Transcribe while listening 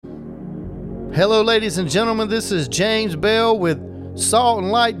Hello, ladies and gentlemen. This is James Bell with Salt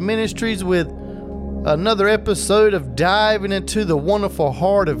and Light Ministries with another episode of Diving into the Wonderful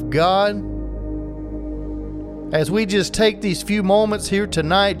Heart of God. As we just take these few moments here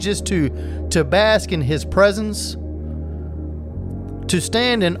tonight just to bask in His presence, to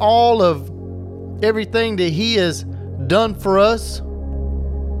stand in awe of everything that He has done for us.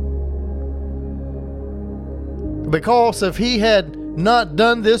 Because if He had not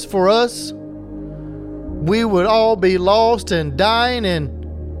done this for us, we would all be lost and dying and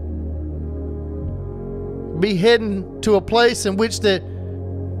be heading to a place in which that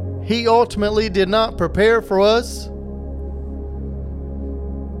He ultimately did not prepare for us.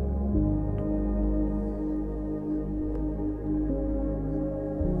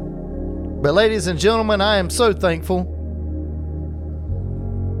 But ladies and gentlemen, I am so thankful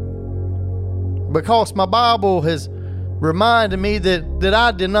because my Bible has reminded me that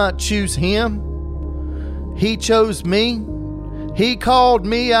I did not choose Him. He chose me. He called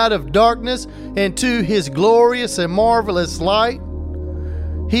me out of darkness into His glorious and marvelous light.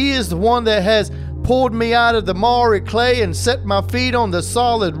 He is the one that has pulled me out of the miry clay and set my feet on the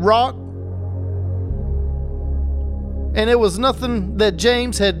solid rock. And it was nothing that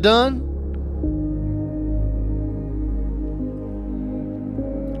James had done,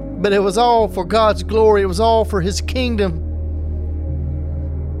 but it was all for God's glory. It was all for His kingdom.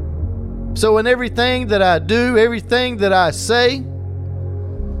 So in everything that I do, everything that I say,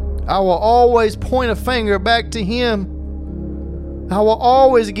 I will always point a finger back to Him. I will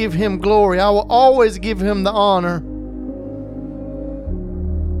always give Him glory. I will always give Him the honor.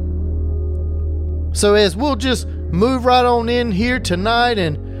 So as we'll just move right on in here tonight,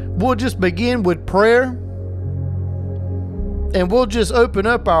 and we'll just begin with prayer. And we'll just open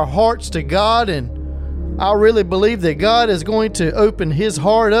up our hearts to God, and I really believe that God is going to open His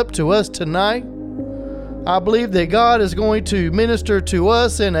heart up to us tonight. I believe that God is going to minister to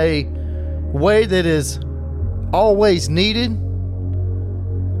us in a way that is always needed.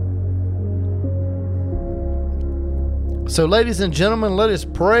 So ladies and gentlemen, let us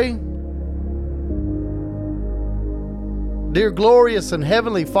pray. Dear glorious and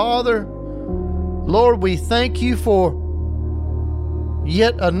heavenly Father, Lord, we thank You for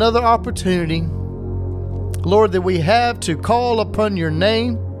yet another opportunity, Lord, that we have to call upon Your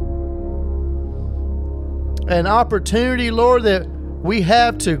name. An opportunity, Lord, that we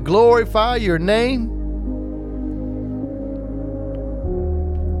have to glorify Your name.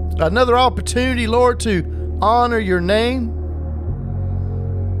 Another opportunity, Lord, to honor Your name.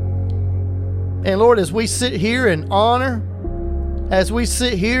 And Lord, as we sit here in honor, as we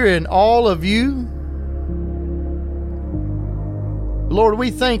sit here in all of You, Lord,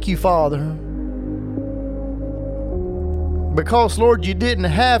 we thank You, Father. Because, Lord, You didn't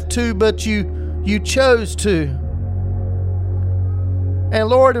have to, but you chose to. And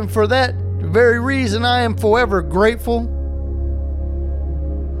Lord, and for that very reason, I am forever grateful.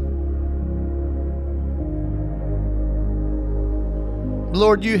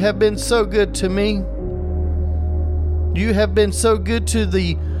 Lord, You have been so good to me. You have been so good to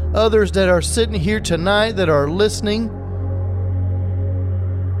the others that are sitting here tonight, that are listening.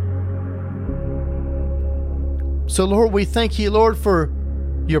 So, Lord, we thank You, Lord, for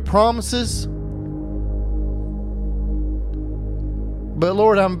Your promises. But,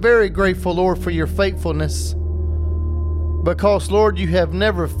 Lord, I'm very grateful, Lord, for Your faithfulness. Because, Lord, You have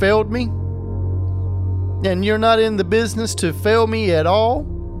never failed me. And You're not in the business to fail me at all.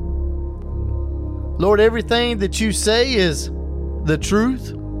 Lord, everything that You say is the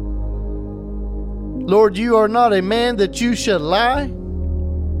truth. Lord, You are not a man that You should lie.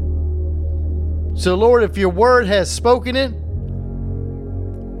 So, Lord, if Your word has spoken it,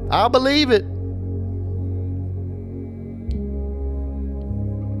 I believe it.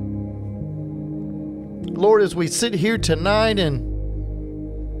 Lord, as we sit here tonight, and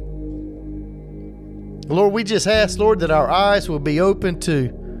Lord, we just ask, Lord, that our eyes will be open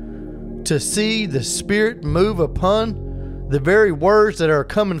to see the Spirit move upon the very words that are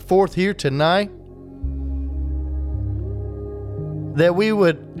coming forth here tonight. That we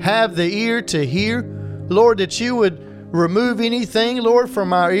would have the ear to hear. Lord, that You would remove anything, Lord,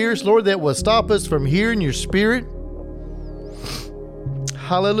 from our ears, Lord, that will stop us from hearing Your Spirit.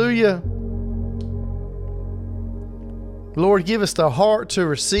 Hallelujah. Lord, give us the heart to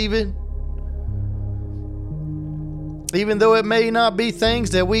receive it. Even though it may not be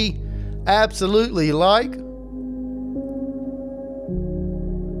things that we absolutely like.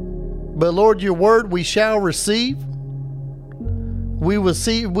 But Lord, Your word we shall receive. We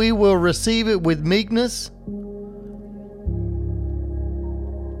will receive it with meekness.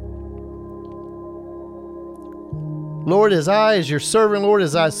 Lord, as your servant, Lord,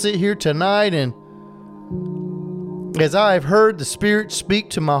 as I sit here tonight and as I have heard the Spirit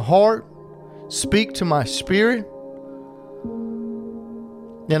speak to my heart, speak to my spirit,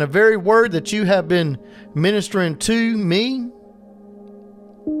 and a very word that you have been ministering to me,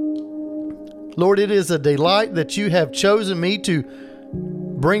 Lord, it is a delight that you have chosen me to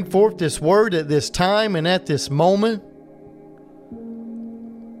bring forth this word at this time and at this moment.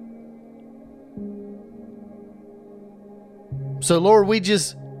 So, Lord, we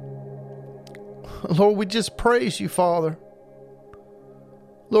just praise you, Father.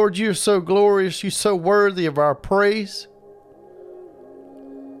 Lord, you're so glorious. You're so worthy of our praise.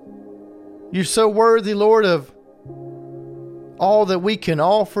 You're so worthy, Lord, of all that we can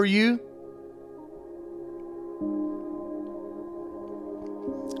offer you.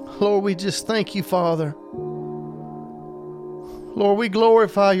 Lord, we just thank you, Father. Lord, we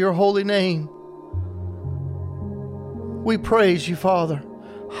glorify your holy name. We praise you, Father.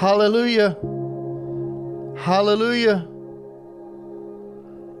 Hallelujah. Hallelujah.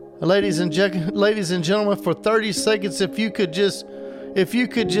 Ladies and gentlemen, for 30 seconds, if you could just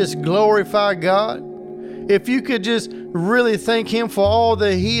glorify God, if you could just really thank him for all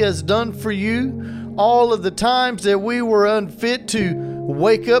that he has done for you, all of the times that we were unfit to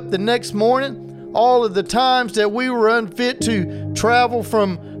wake up the next morning, all of the times that we were unfit to travel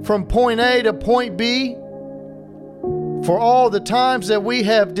from point A to point B, for all the times that we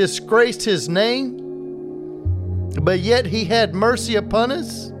have disgraced his name, but yet he had mercy upon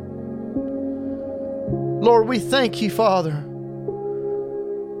us. Lord, we thank you, Father.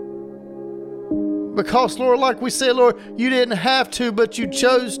 Because, Lord, like we said, Lord, you didn't have to, but you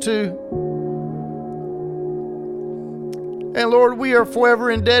chose to. And Lord, we are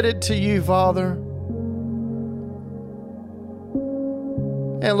forever indebted to you, Father.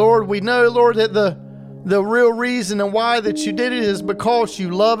 And Lord, we know, Lord, that the real reason and why that you did it is because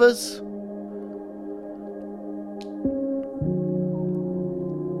you love us.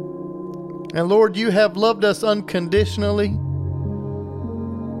 And Lord, you have loved us unconditionally,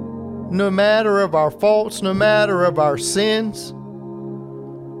 no matter of our faults, no matter of our sins.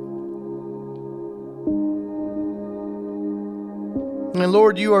 And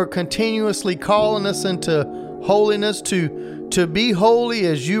Lord, you are continuously calling us into holiness, to be holy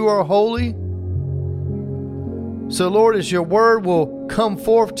as you are holy. So Lord, as your word will come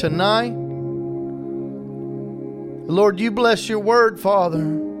forth tonight, Lord, you bless your word,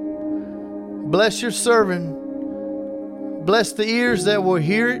 Father. Bless your servant. Bless the ears that will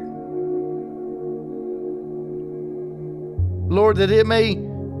hear it. Lord, that it may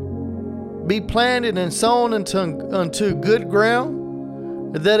be planted and sown unto good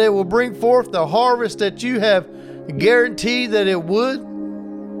ground, that it will bring forth the harvest that you have guaranteed that it would.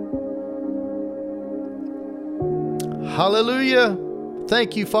 Hallelujah.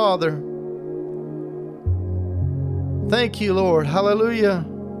 Thank you, Father. Thank you, Lord. Hallelujah.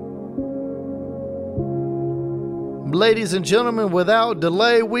 Ladies and gentlemen, without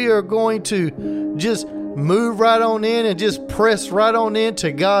delay, we are going to just move right on in and just press right on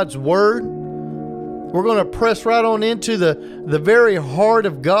into God's Word. We're going to press right on into the very heart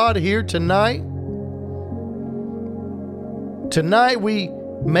of God here tonight. Tonight we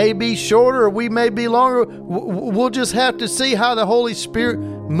may be shorter or we may be longer. We'll just have to see how the Holy Spirit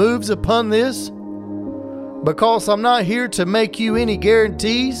moves upon this, because I'm not here to make you any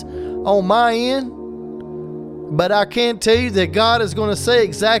guarantees on my end. But I can tell you that God is going to say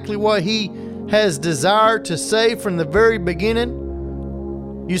exactly what he has desired to say from the very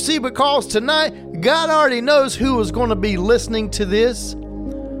beginning. You see, because tonight, God already knows who is going to be listening to this.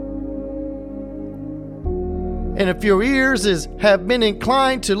 And if your ears have been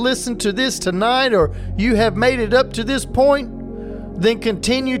inclined to listen to this tonight, or you have made it up to this point, then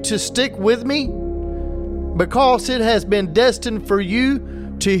continue to stick with me, because it has been destined for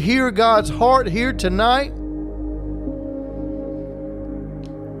you to hear God's heart here tonight.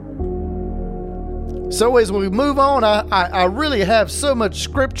 So as we move on, I really have so much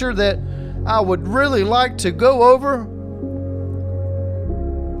scripture that I would really like to go over.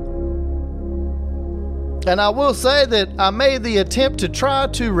 And I will say that I made the attempt to try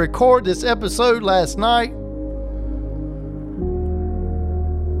to record this episode last night,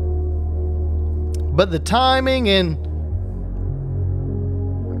 but the timing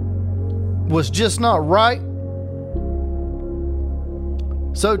was just not right.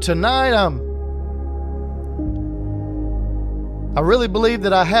 So tonight I really believe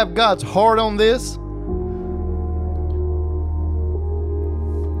that I have God's heart on this,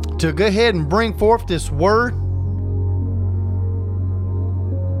 to go ahead and bring forth this word.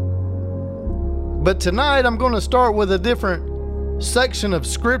 But tonight I'm going to start with a different section of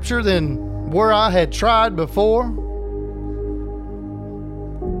scripture than where I had tried before.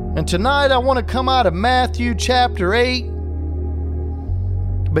 And tonight I want to come out of Matthew chapter 8,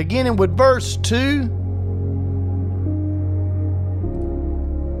 beginning with verse 2.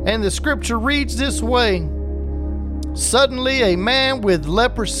 And the scripture reads this way: Suddenly a man with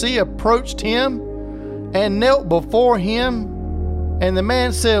leprosy approached him and knelt before him. And the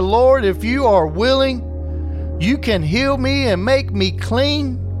man said, Lord, if you are willing, you can heal me and make me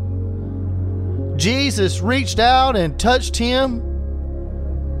clean. Jesus reached out and touched him.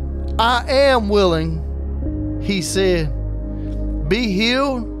 I am willing, he said. Be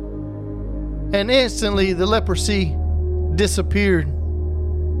healed. And instantly the leprosy disappeared.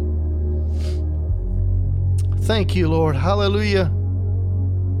 Thank you, Lord. Hallelujah.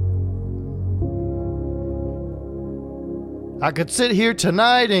 I could sit here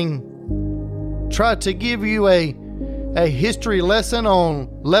tonight and try to give you a history lesson on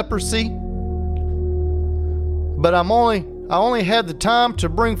leprosy, but I only had the time to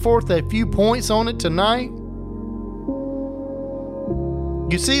bring forth a few points on it tonight.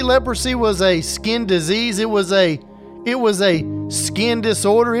 You see, leprosy was a skin disease. It was a skin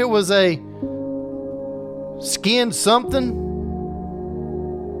disorder. It was a skin something.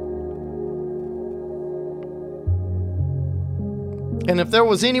 And if there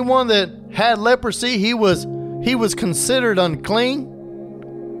was anyone that had leprosy, he was considered unclean.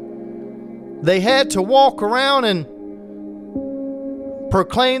 They had to walk around and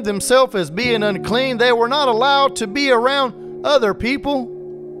proclaim themselves as being unclean. They were not allowed to be around other people.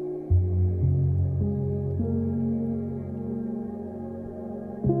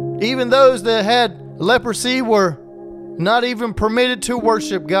 Even those that had leprosy were not even permitted to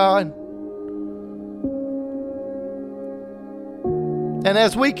worship God. And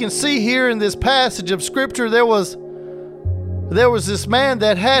as we can see here in this passage of scripture, there was this man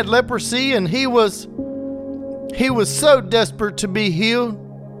that had leprosy, and he was so desperate to be healed,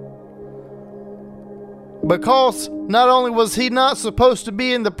 because not only was he not supposed to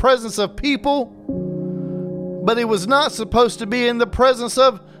be in the presence of people, but he was not supposed to be in the presence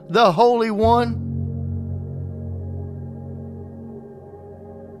of the Holy One.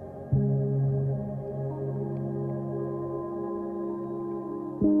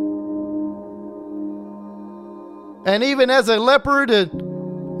 And even as a leper,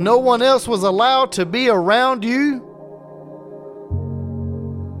 no one else was allowed to be around you.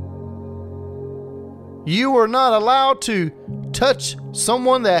 You were not allowed to touch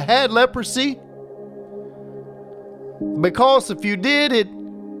someone that had leprosy, because if you did,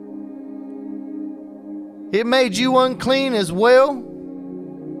 it made you unclean as well.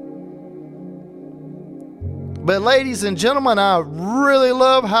 But ladies and gentlemen, I really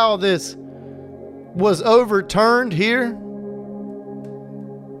love how this was overturned here.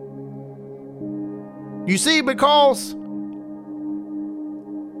 You see, because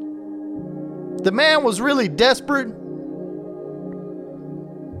the man was really desperate,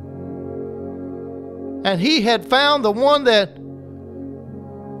 and he had found the one that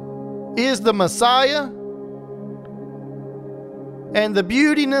is the Messiah. And the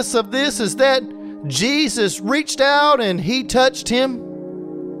beautiness of this is that Jesus reached out and he touched him.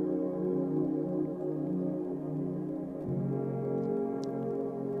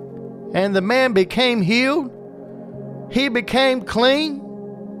 And the man became healed. He became clean.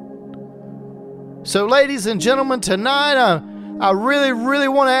 So ladies and gentlemen, tonight I really, really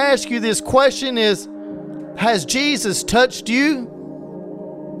want to ask you this question: has Jesus touched you?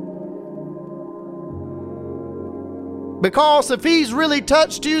 Because if he's really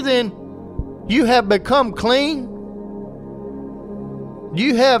touched you, then you have become clean.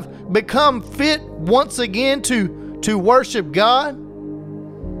 You have become fit once again to worship God.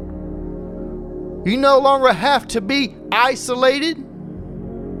 You no longer have to be isolated.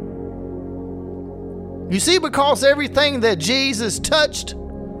 You see, because everything that Jesus touched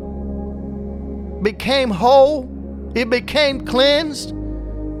became whole, it became cleansed,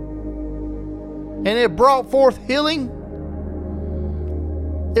 and it brought forth healing.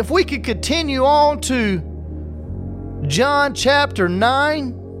 If we could continue on to John chapter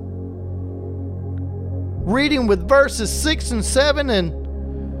 9, reading with verses 6 and 7, and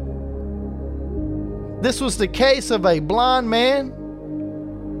this was the case of a blind man.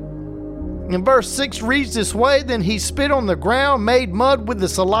 And verse 6 reads this way: Then he spit on the ground, made mud with the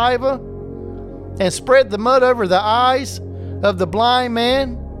saliva, and spread the mud over the eyes of the blind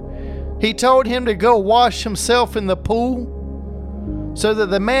man. He told him to go wash himself in the pool. So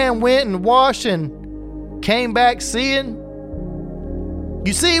that the man went and washed and came back seeing.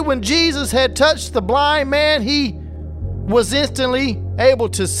 You see, when Jesus had touched the blind man, he was instantly able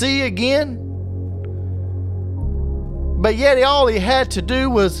to see again. But yet all he had to do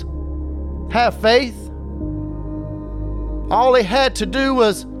was have faith. All he had to do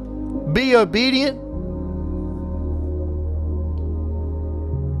was be obedient.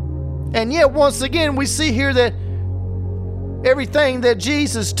 And yet once again we see here that everything that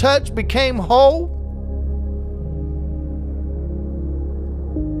Jesus touched became whole.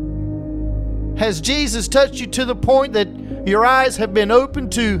 Has Jesus touched you to the point that your eyes have been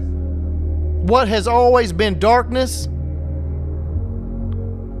opened to what has always been darkness?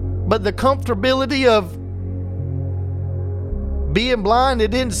 But the comfortability of being blind,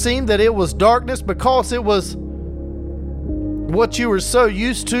 it didn't seem that it was darkness because it was what you were so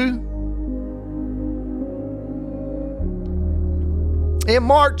used to. In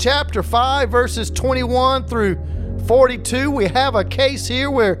Mark chapter 5, verses 21 through 42, we have a case here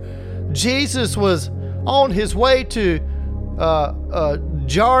where Jesus was on his way to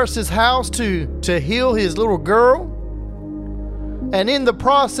Jairus' house to heal his little girl. And in the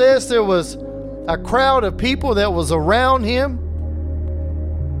process, there was a crowd of people that was around him.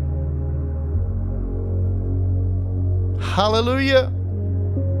 Hallelujah.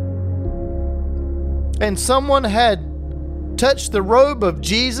 And someone had touched the robe of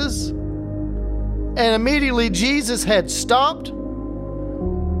Jesus, and immediately Jesus had stopped,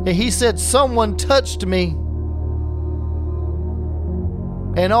 and he said, "Someone touched me."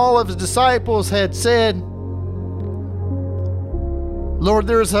 And all of his disciples had said, "Lord,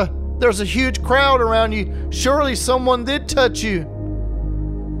 there's a huge crowd around you. Surely someone did touch you."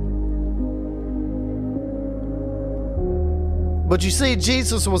 But you see,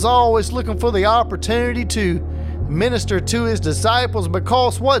 Jesus was always looking for the opportunity to minister to his disciples,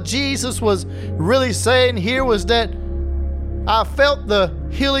 because what Jesus was really saying here was that I felt the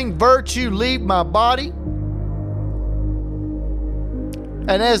healing virtue leave my body.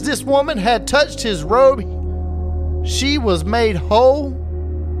 And as this woman had touched his robe, she was made whole.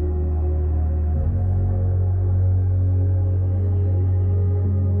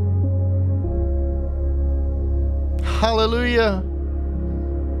 Hallelujah.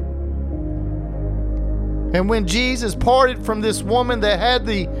 And when Jesus parted from this woman that had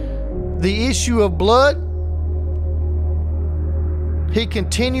the issue of blood, he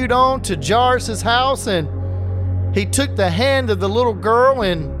continued on to Jairus' house, and he took the hand of the little girl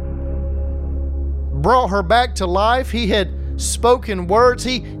and brought her back to life. He had spoken words.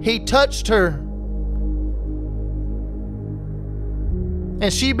 He touched her,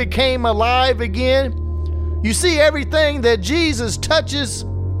 and she became alive again. You see, everything that Jesus touches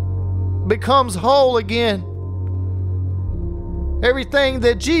becomes whole again. Everything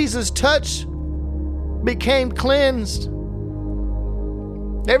that Jesus touched became cleansed.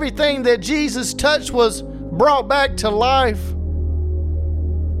 Everything that Jesus touched was brought back to life.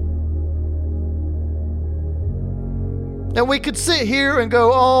 And we could sit here and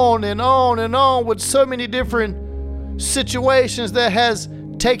go on and on and on with so many different situations that has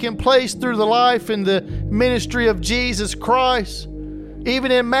taken place through the life and the ministry of Jesus Christ.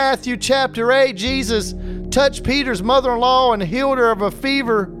 Even in Matthew chapter 8, Jesus touched Peter's mother-in-law and healed her of a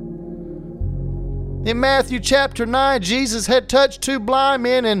fever. In Matthew chapter 9, Jesus had touched two blind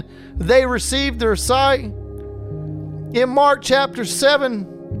men and they received their sight. In Mark chapter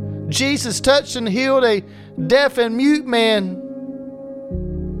 7, Jesus touched and healed a deaf and mute man.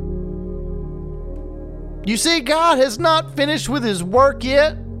 You see, God has not finished with his work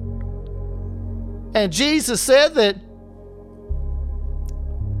yet. And Jesus said that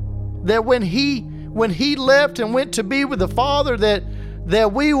when he left and went to be with the Father,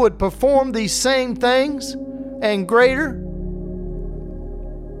 that we would perform these same things and greater.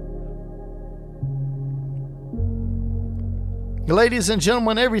 Ladies and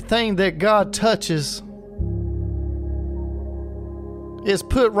gentlemen, everything that God touches is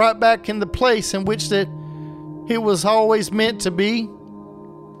put right back in the place in which that it was always meant to be.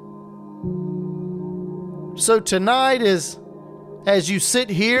 So tonight, as you sit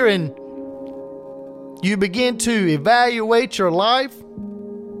here and you begin to evaluate your life,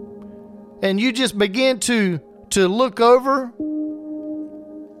 and you just begin to look over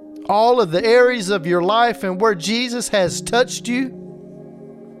all of the areas of your life and where Jesus has touched you,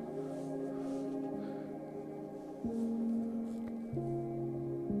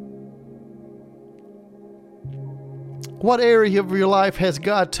 what area of your life has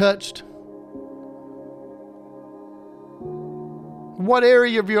God touched? What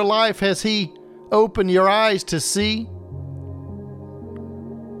area of your life has He opened your eyes to see?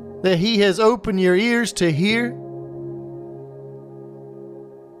 That He has opened your ears to hear?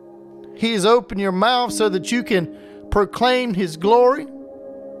 He has opened your mouth so that you can proclaim His glory.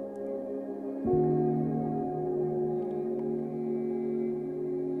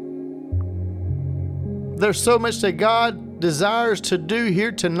 There's so much that God desires to do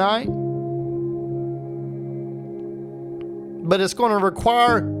here tonight. But it's going to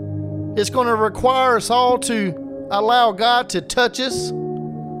require us all to allow God to touch us.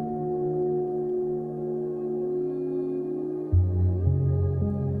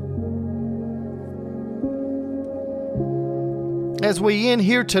 As we end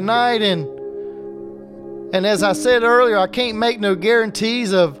here tonight, and as I said earlier, I can't make no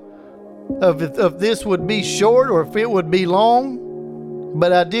guarantees of if this would be short or if it would be long,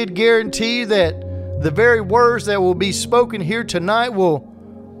 but I did guarantee that the very words that will be spoken here tonight will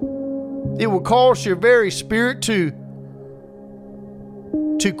cause your very spirit to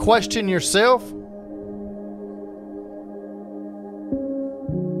question yourself.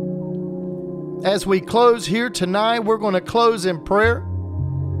 As we close here tonight, we're going to close in prayer.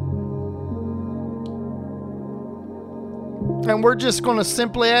 And we're just going to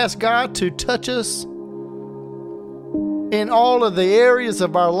simply ask God to touch us in all of the areas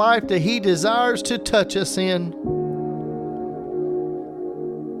of our life that He desires to touch us in.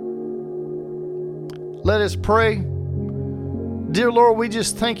 Let us pray. Dear Lord, we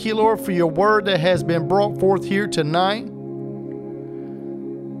just thank You, Lord, for Your word that has been brought forth here tonight.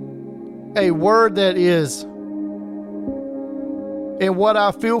 A word that is, and what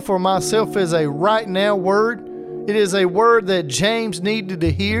I feel for myself is a right now word. It is a word that James needed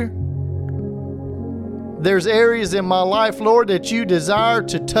to hear. There's areas in my life, Lord, that You desire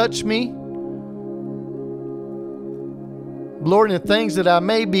to touch me. Lord, and things that I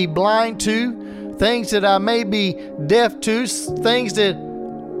may be blind to, things that I may be deaf to, things that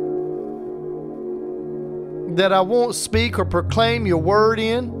I won't speak or proclaim Your word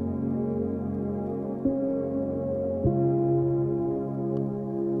in.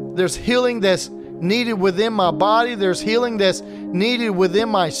 There's healing that's needed within my body. There's healing that's needed within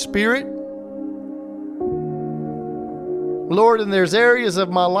my spirit. Lord, and there's areas of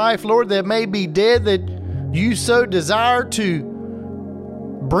my life, Lord, that may be dead that You so desire to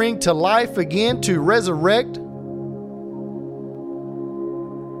bring to life again, to resurrect.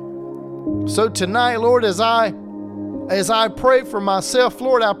 So tonight, Lord, as I pray for myself,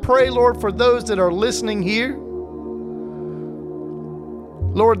 Lord, I pray, Lord, for those that are listening here.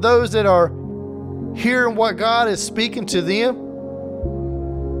 Lord, those that are hearing what God is speaking to them.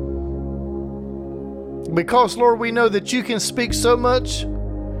 Because, Lord, we know that You can speak so much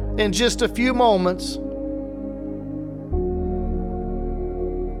in just a few moments.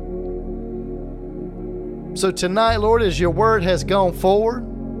 So tonight, Lord, as Your word has gone forward,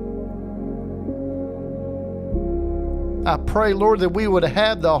 I pray, Lord, that we would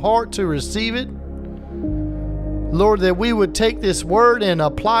have the heart to receive it. Lord, that we would take this word and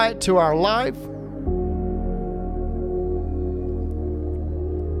apply it to our life.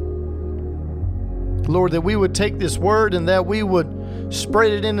 Lord, that we would take this word and that we would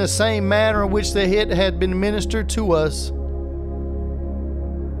spread it in the same manner in which it had been ministered to us.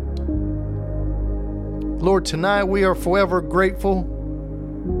 Lord, tonight we are forever grateful.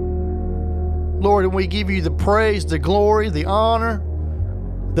 Lord, and we give You the praise, the glory, the honor,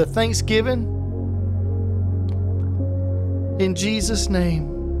 the thanksgiving. In Jesus'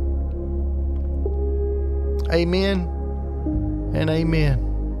 name, amen and amen.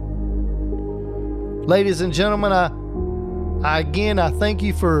 Ladies and gentlemen, I thank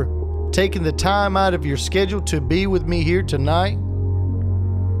you for taking the time out of your schedule to be with me here tonight.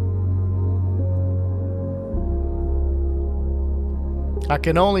 I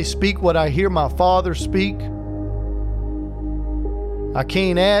can only speak what I hear my Father speak. I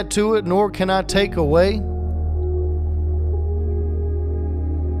can't add to it, nor can I take away.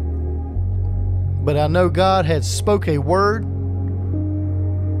 But I know God has spoke a word,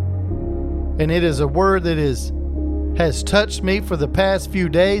 and it is a word that has touched me for the past few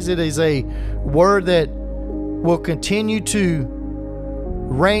days. It is a word that will continue to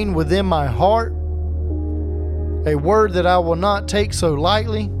reign within my heart, a word that I will not take so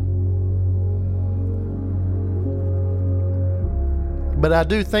lightly. But I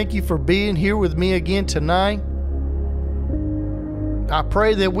do thank you for being here with me again tonight. I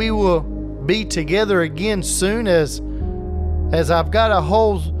pray that we will be together again soon, as I've got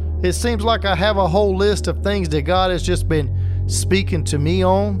it seems like I have a whole list of things that God has just been speaking to me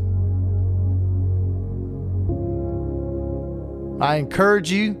on. I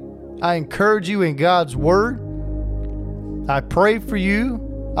encourage you in God's word. I pray for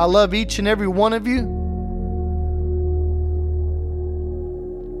you. I love each and every one of you.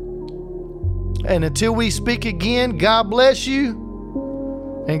 And until we speak again, God bless you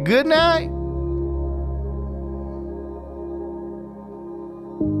and good night.